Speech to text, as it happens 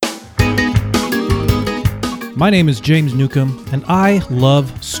My name is James Newcomb, and I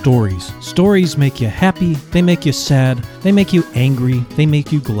love stories. Stories make you happy, they make you sad, they make you angry, they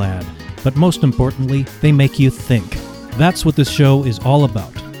make you glad. But most importantly, they make you think. That's what this show is all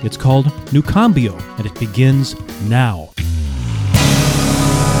about. It's called Newcombio, and it begins now.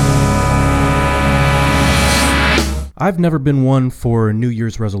 I've never been one for New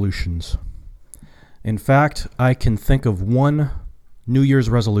Year's resolutions. In fact, I can think of one New Year's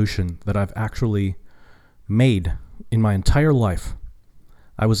resolution that I've actually made in my entire life.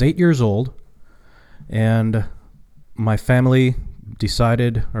 I was 8 years old, and my family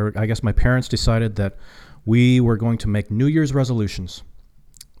decided, or I guess my parents decided, that we were going to make New Year's resolutions.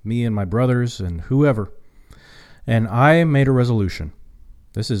 Me and my brothers and whoever. And I made a resolution.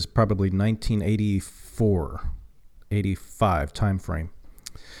 This is probably 1984, 85 time frame.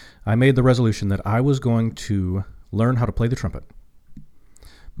 I made the resolution that I was going to learn how to play the trumpet.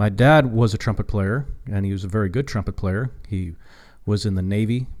 My dad was a trumpet player, and he was a very good trumpet player. He was in the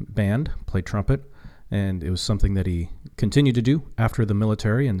Navy band, played trumpet, and it was something that he continued to do after the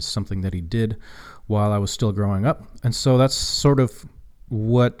military and something that he did while I was still growing up. And so that's sort of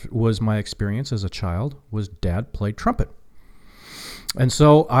what was my experience as a child, was Dad played trumpet. And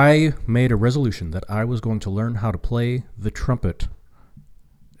so I made a resolution that I was going to learn how to play the trumpet,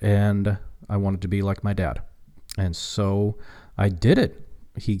 and I wanted to be like my dad. And so I did it.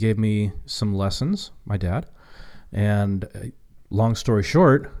 He gave me some lessons, my dad, and long story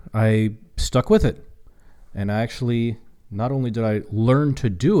short, I stuck with it. And actually, not only did I learn to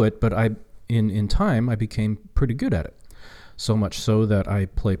do it, but in time, I became pretty good at it. So much so that I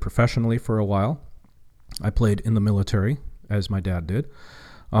played professionally for a while. I played in the military, as my dad did,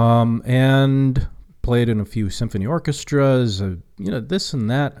 and played in a few symphony orchestras, this and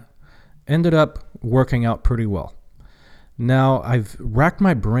that. Ended up working out pretty well. Now, I've racked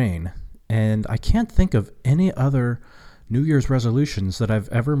my brain, and I can't think of any other New Year's resolutions that I've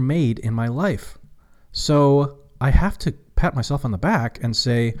ever made in my life. So I have to pat myself on the back and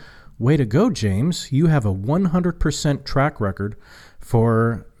say, way to go, James. You have a 100% track record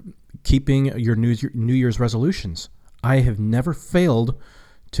for keeping your New Year's resolutions. I have never failed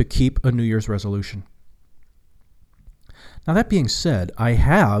to keep a New Year's resolution. Now, that being said, I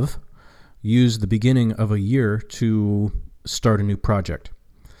have used the beginning of a year to start a new project.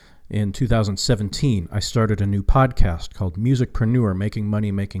 In 2017, I started a new podcast called Musicpreneur, Making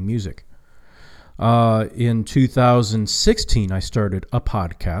Money, Making Music. In 2016, I started a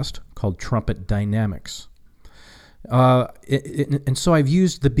podcast called Trumpet Dynamics. And so I've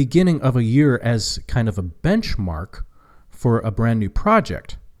used the beginning of a year as kind of a benchmark for a brand new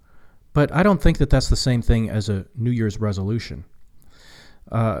project. But I don't think that that's the same thing as a New Year's resolution.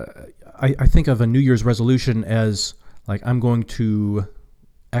 I think of a New Year's resolution as like, I'm going to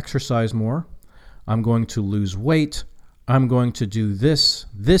exercise more. I'm going to lose weight. I'm going to do this.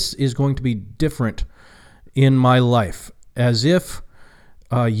 This is going to be different in my life, as if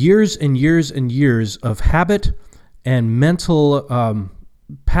years and years and years of habit and mental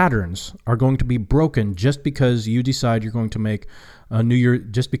patterns are going to be broken just because you decide you're going to make a New Year,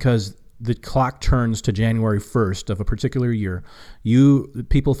 just because the clock turns to January 1st of a particular year.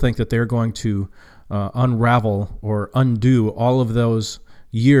 People think that they're going to unravel or undo all of those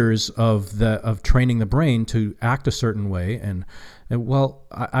years of training the brain to act a certain way, and well,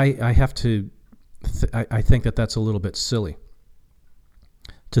 I have to. I think that that's a little bit silly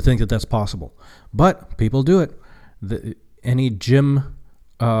to think that that's possible, but people do it. Any gym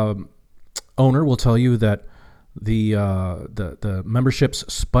owner will tell you that the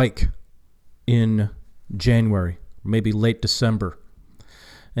memberships spike in January, maybe late December,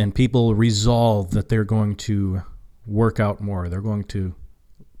 and people resolve that they're going to work out more. They're going to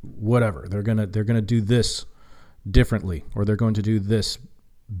whatever. They're gonna do this differently, or they're going to do this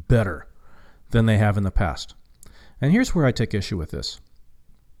better than they have in the past. And here's where I take issue with this.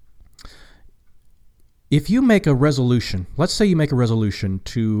 If you make a resolution, let's say you make a resolution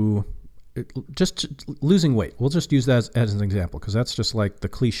to just losing weight. We'll just use that as an example, because that's just like the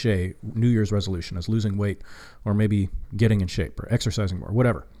cliche New Year's resolution is losing weight, or maybe getting in shape, or exercising more,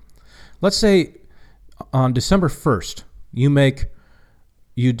 whatever. Let's say on December 1st,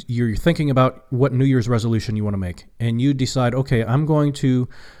 you're thinking about what New Year's resolution you want to make, and you decide, okay, I'm going to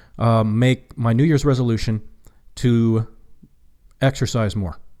make my New Year's resolution to exercise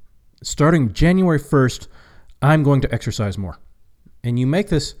more. Starting January 1st, I'm going to exercise more. And you make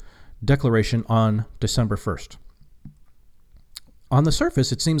this declaration on December 1st. On the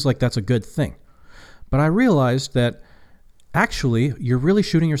surface, it seems like that's a good thing. But I realized that actually you're really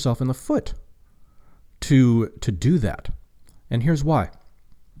shooting yourself in the foot to do that. And here's why.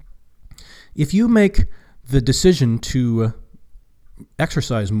 If you make the decision to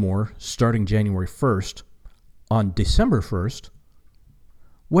exercise more starting January 1st on December 1st,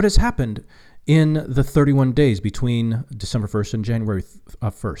 what has happened in the 31 days between December 1st and January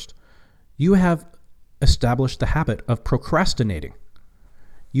 1st? You have established the habit of procrastinating.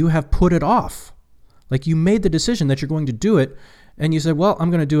 You have put it off. Like, you made the decision that you're going to do it, and you said, well, I'm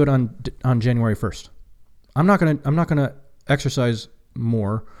going to do it on January 1st. I'm not going to exercise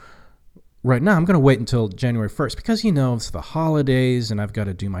more right now. I'm going to wait until January 1st because, it's the holidays and I've got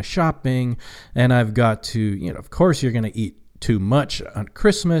to do my shopping and I've got to, of course you're going to eat too much on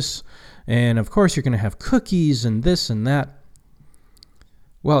Christmas, and of course you're going to have cookies and this and that.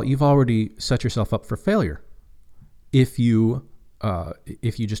 Well, you've already set yourself up for failure if you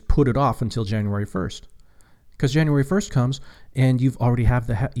just put it off until January 1st. Because January 1st comes and you already have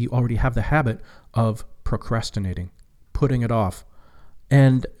the habit of procrastinating, putting it off.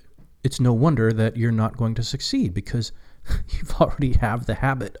 And it's no wonder that you're not going to succeed because you've already have the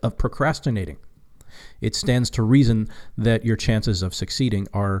habit of procrastinating. It stands to reason that your chances of succeeding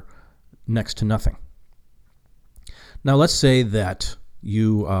are next to nothing. Now, let's say that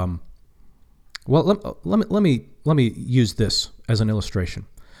you, let me use this as an illustration.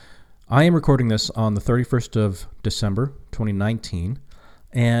 I am recording this on the 31st of December, 2019,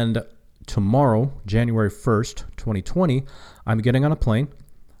 and tomorrow, January 1st, 2020, I'm getting on a plane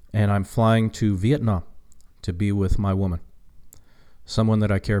and I'm flying to Vietnam to be with my woman, someone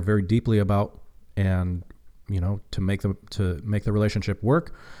that I care very deeply about, and to make the relationship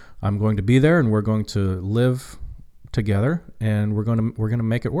work. I'm going to be there and we're going to live together and we're going to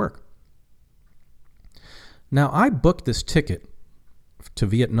make it work. Now, I booked this ticket to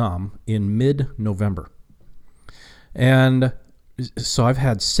Vietnam in mid-November. And so I've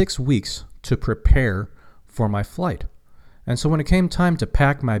had 6 weeks to prepare for my flight. And so when it came time to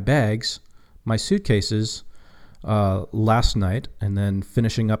pack my bags, my suitcases, last night and then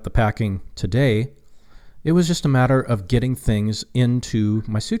finishing up the packing today, it was just a matter of getting things into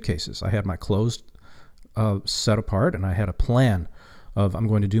my suitcases. I had my clothes set apart, and I had a plan of I'm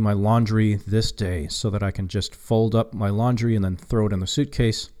going to do my laundry this day so that I can just fold up my laundry and then throw it in the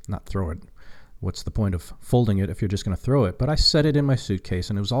suitcase. Not throw it. What's the point of folding it if you're just going to throw it? But I set it in my suitcase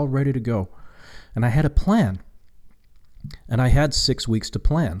and it was all ready to go. And I had a plan. And I had 6 weeks to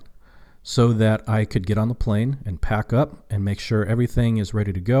plan so that I could get on the plane and pack up and make sure everything is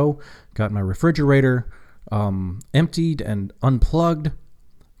ready to go. Got my refrigerator emptied and unplugged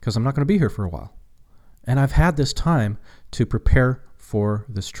because I'm not going to be here for a while. And I've had this time to prepare for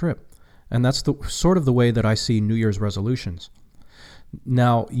this trip. And that's the sort of the way that I see New Year's resolutions.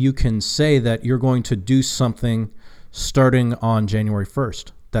 Now, you can say that you're going to do something starting on January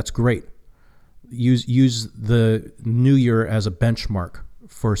 1st. That's great. Use the new year as a benchmark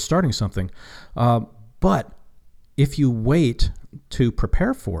for starting something. But if you wait to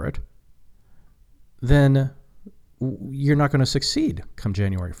prepare for it, then you're not going to succeed come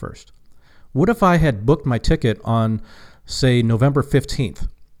January 1st. What if I had booked my ticket on, say, November 15th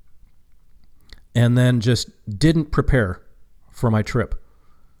and then just didn't prepare for my trip?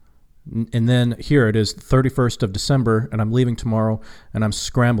 And then here it is, 31st of December, and I'm leaving tomorrow, and I'm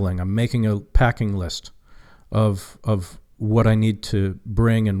scrambling. I'm making a packing list of what I need to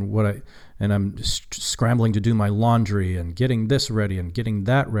bring and I'm scrambling to do my laundry and getting this ready and getting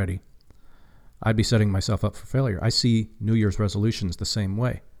that ready. I'd be setting myself up for failure. I see New Year's resolutions the same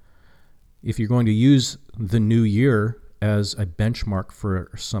way. If you're going to use the new year as a benchmark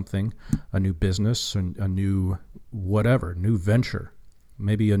for something, a new business, a new whatever, new venture,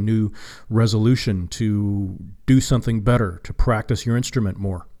 maybe a new resolution to do something better, to practice your instrument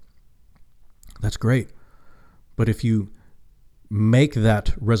more, that's great. But if you make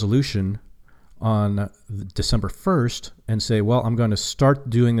that resolution on December 1st and say, well, I'm going to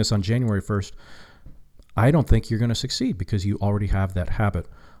start doing this on January 1st, I don't think you're going to succeed because you already have that habit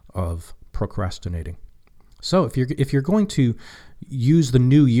of procrastinating. So if you're going to use the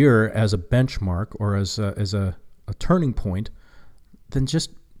new year as a benchmark or as a turning point, then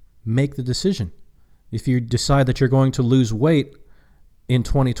just make the decision. If you decide that you're going to lose weight in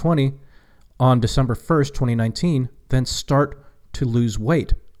 2020 on December 1st, 2019, then start to lose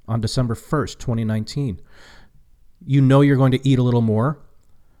weight on December 1st, 2019. You know you're going to eat a little more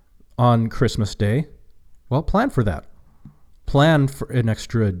on Christmas Day. Well, plan for that. Plan for an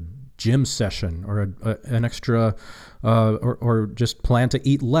extra gym session or an extra, or just plan to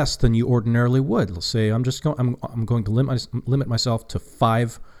eat less than you ordinarily would. Let's say I'm going to limit myself to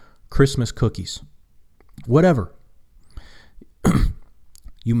 5 Christmas cookies. Whatever.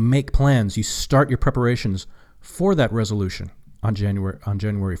 You make plans. You start your preparations for that resolution on January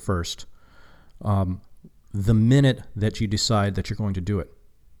 1st. the minute that you decide that you're going to do it.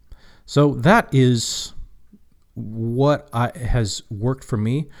 So that is what has worked for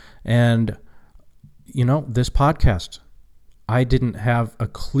me. And, this podcast, I didn't have a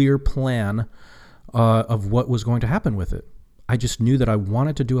clear plan of what was going to happen with it. I just knew that I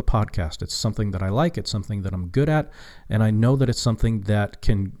wanted to do a podcast. It's something that I like. It's something that I'm good at. And I know that it's something that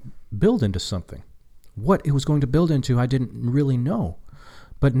can build into something. What it was going to build into, I didn't really know.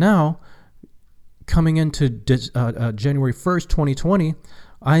 But now, coming into January 1st, 2020,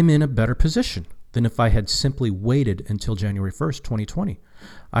 I'm in a better position than if I had simply waited until January 1st, 2020.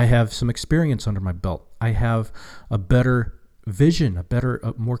 I have some experience under my belt. I have a better vision,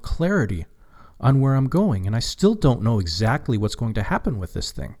 more clarity on where I'm going. And I still don't know exactly what's going to happen with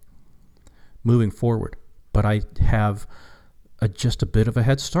this thing moving forward. But I have just a bit of a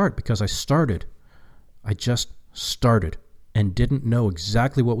head start because I just started and didn't know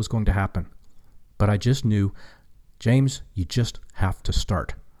exactly what was going to happen. But I just knew, James, you just have to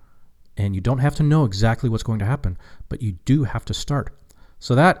start. And you don't have to know exactly what's going to happen, but you do have to start.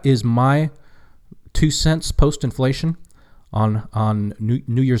 So that is my 2 cents post-inflation on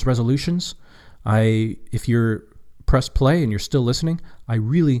New Year's resolutions. If you're press play and you're still listening, I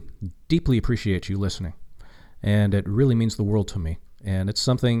really deeply appreciate you listening. And it really means the world to me. And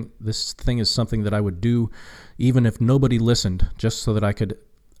this thing is something that I would do even if nobody listened, just so that I could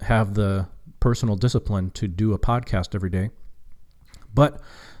have the personal discipline to do a podcast every day. But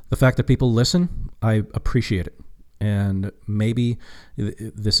the fact that people listen, I appreciate it. And maybe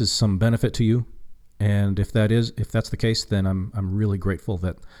this is some benefit to you. And if that's the case, then I'm really grateful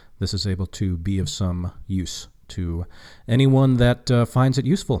that this is able to be of some use to anyone that finds it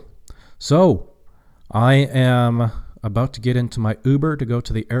useful. So I am about to get into my Uber to go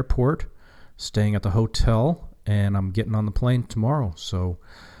to the airport, staying at the hotel, and I'm getting on the plane tomorrow. So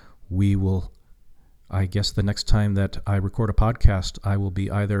I guess the next time that I record a podcast, I will be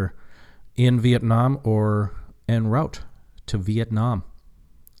either in Vietnam or en route to Vietnam.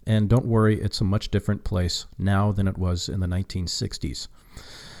 And don't worry, it's a much different place now than it was in the 1960s.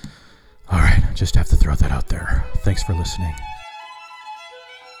 All right, I just have to throw that out there. Thanks for listening.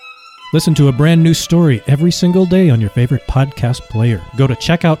 Listen to a brand new story every single day on your favorite podcast player. Go to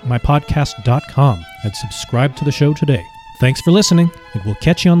checkoutmypodcast.com and subscribe to the show today. Thanks for listening, and we'll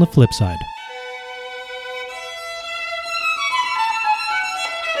catch you on the flip side.